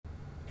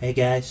Hey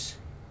guys,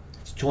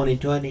 it's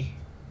 2020.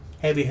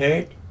 Have you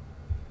heard?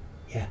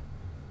 Yeah.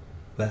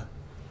 Well,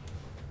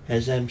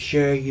 as I'm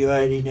sure you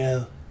already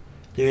know,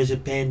 there is a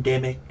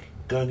pandemic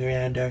going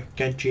around our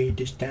country at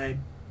this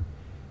time.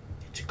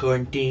 It's a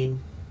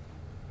quarantine.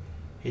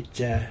 It's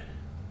a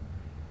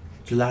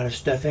lot of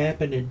stuff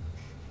happening,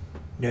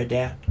 no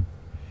doubt.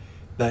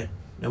 But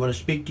I want to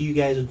speak to you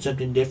guys on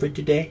something different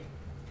today.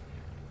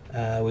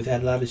 We've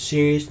had a lot of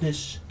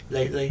seriousness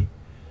lately.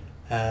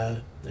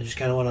 I just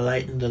kind of want to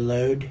lighten the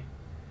load.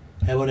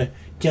 I want to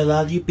tell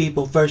all you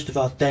people, first of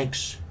all,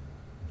 thanks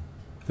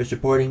for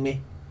supporting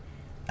me.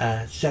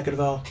 Second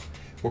of all,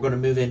 we're going to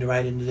move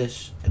right into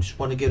this. I just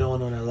want to get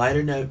on a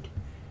lighter note.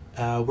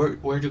 We're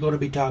going to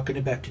be talking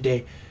about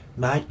today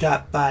my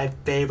top 5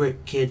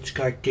 favorite kids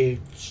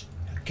cartoons.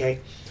 Okay?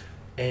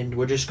 And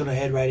we're just going to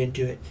head right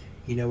into it.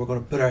 You know, we're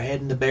going to put our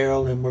head in the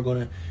barrel and we're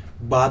going to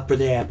bob for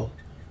the apple,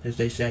 as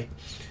they say.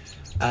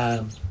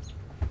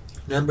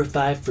 Number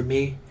 5 for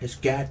me has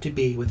got to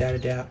be, without a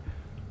doubt,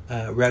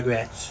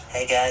 Rugrats.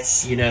 Hey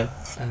guys. You know,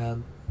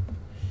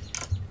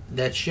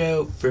 that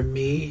show for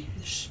me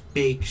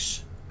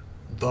speaks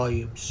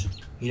volumes.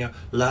 You know,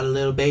 a lot of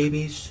little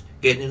babies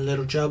getting in a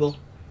little trouble.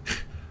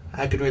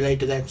 I can relate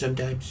to that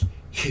sometimes.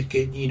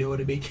 You know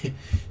what I mean?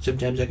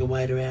 Sometimes I can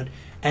whine around.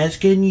 As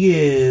can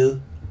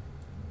you.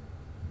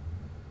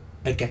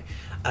 Okay.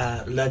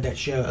 Love that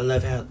show. I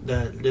love how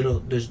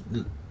there's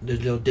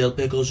little dill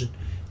pickles and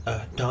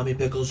Tommy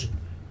pickles and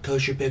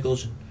kosher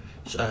pickles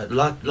and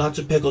lots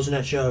of pickles in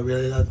that show. I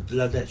really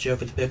love that show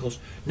for the pickles.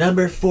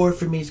 Number 4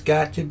 for me's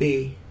got to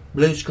be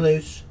Blue's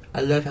Clues.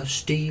 I love how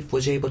Steve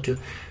was able to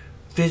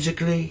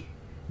physically,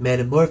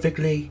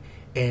 metamorphically,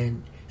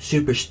 and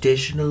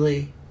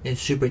superstitionally and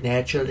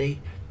supernaturally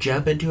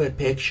jump into a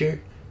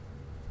picture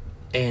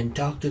and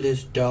talk to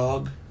this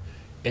dog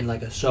in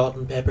like a salt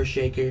and pepper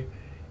shaker,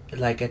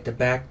 like at the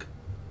back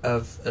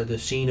of the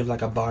scene of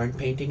like a barn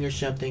painting or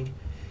something.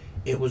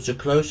 It was the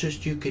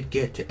closest you could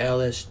get to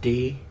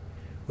LSD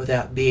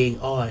without being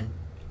on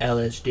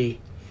LSD.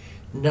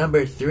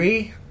 Number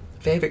 3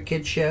 favorite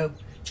kids show,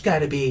 it's got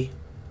to be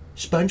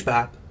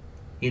SpongeBob.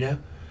 You know,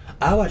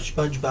 I watch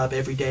SpongeBob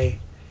every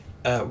day.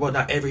 Well,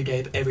 not every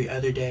day, but every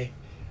other day.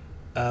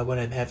 When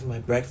I'm having my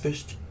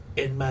breakfast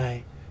in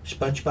my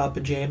SpongeBob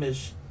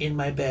pajamas in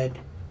my bed,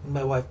 when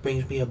my wife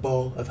brings me a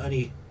bowl of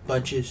honey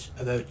bunches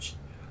of oats.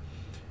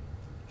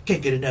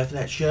 Can't get enough of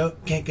that show.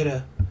 Can't get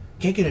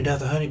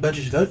enough of Honey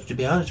Bunches of Oats, to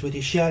be honest with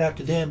you. Shout out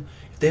to them.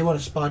 If they want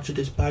to sponsor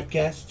this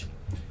podcast,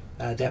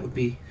 that would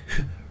be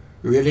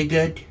really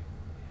good.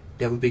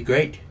 That would be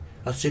great.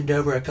 I'll send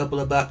over a couple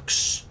of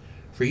bucks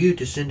for you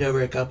to send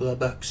over a couple of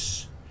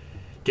bucks.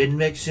 Didn't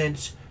make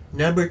sense.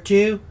 Number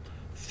 2,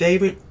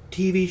 favorite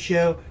TV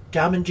show,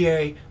 Tom and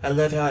Jerry. I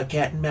love how a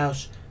cat and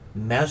mouse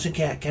and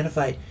cat kind of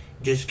fight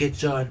just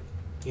gets on,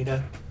 you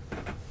know.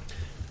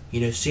 You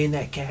know, seeing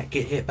that cat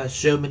get hit by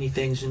so many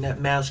things and that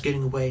mouse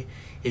getting away,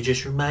 it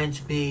just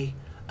reminds me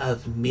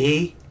of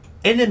me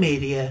in the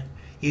media.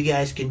 You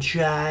guys can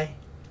try,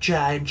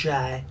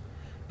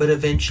 but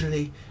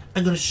eventually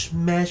I'm going to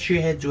smash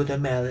your heads with a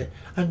mallet.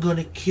 I'm going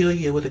to kill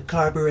you with a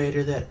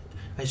carburetor that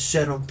I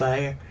set on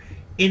fire.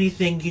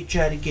 Anything you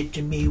try to get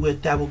to me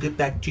with, I will get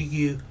back to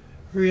you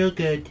real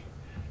good.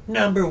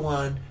 Number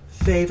 1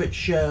 favorite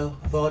show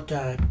of all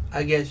time.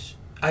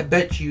 I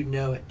bet you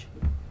know it.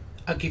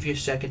 I'll give you a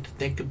second to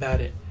think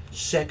about it.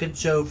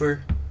 Second's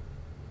over.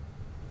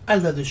 I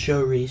love the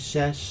show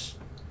Recess.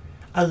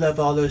 I love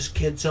all those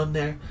kids on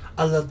there.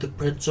 I love the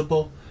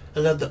principal. I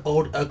love the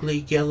old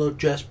ugly yellow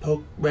dress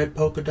red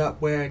polka dot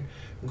wearing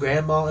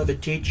grandma of a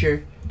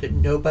teacher that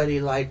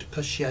nobody liked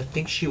because I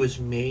think she was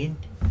mean.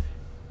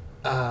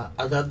 I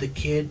love the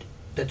kid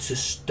that's the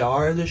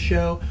star of the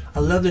show. I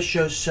love the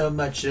show so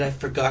much that I've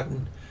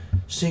forgotten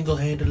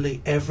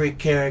single-handedly every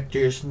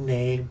character's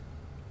name.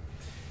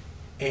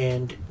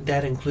 And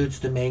that includes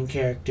the main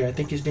character. I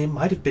think his name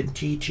might have been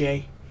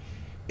TJ.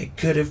 It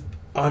could have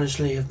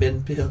honestly have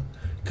been Bill.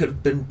 Could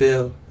have been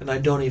Bill, and I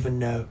don't even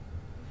know.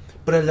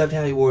 But I loved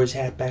how he wore his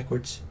hat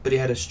backwards, but he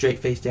had a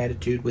straight-faced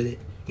attitude with it,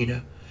 you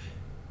know.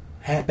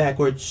 Hat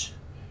backwards,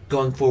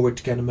 going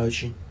forward kind of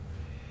motion.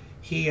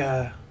 He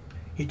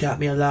taught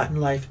me a lot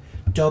in life.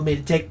 Told me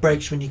to take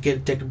breaks when you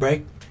get to take a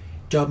break.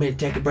 Told me to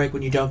take a break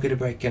when you don't get a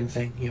break, kind of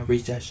thing, you know,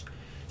 recess.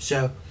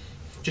 So,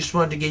 just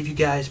wanted to give you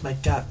guys my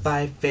top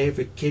 5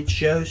 favorite kids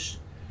shows.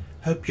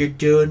 Hope you're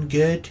doing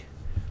good.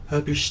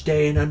 Hope you're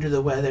staying under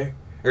the weather,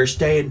 or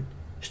staying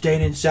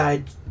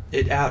inside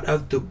and out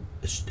of the.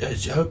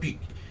 Hope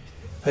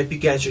you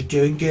guys are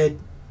doing good.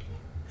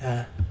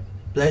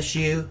 Bless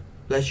you.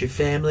 Bless your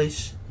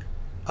families.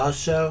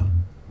 Also,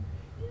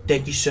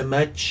 thank you so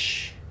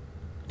much.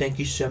 Thank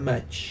you so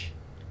much.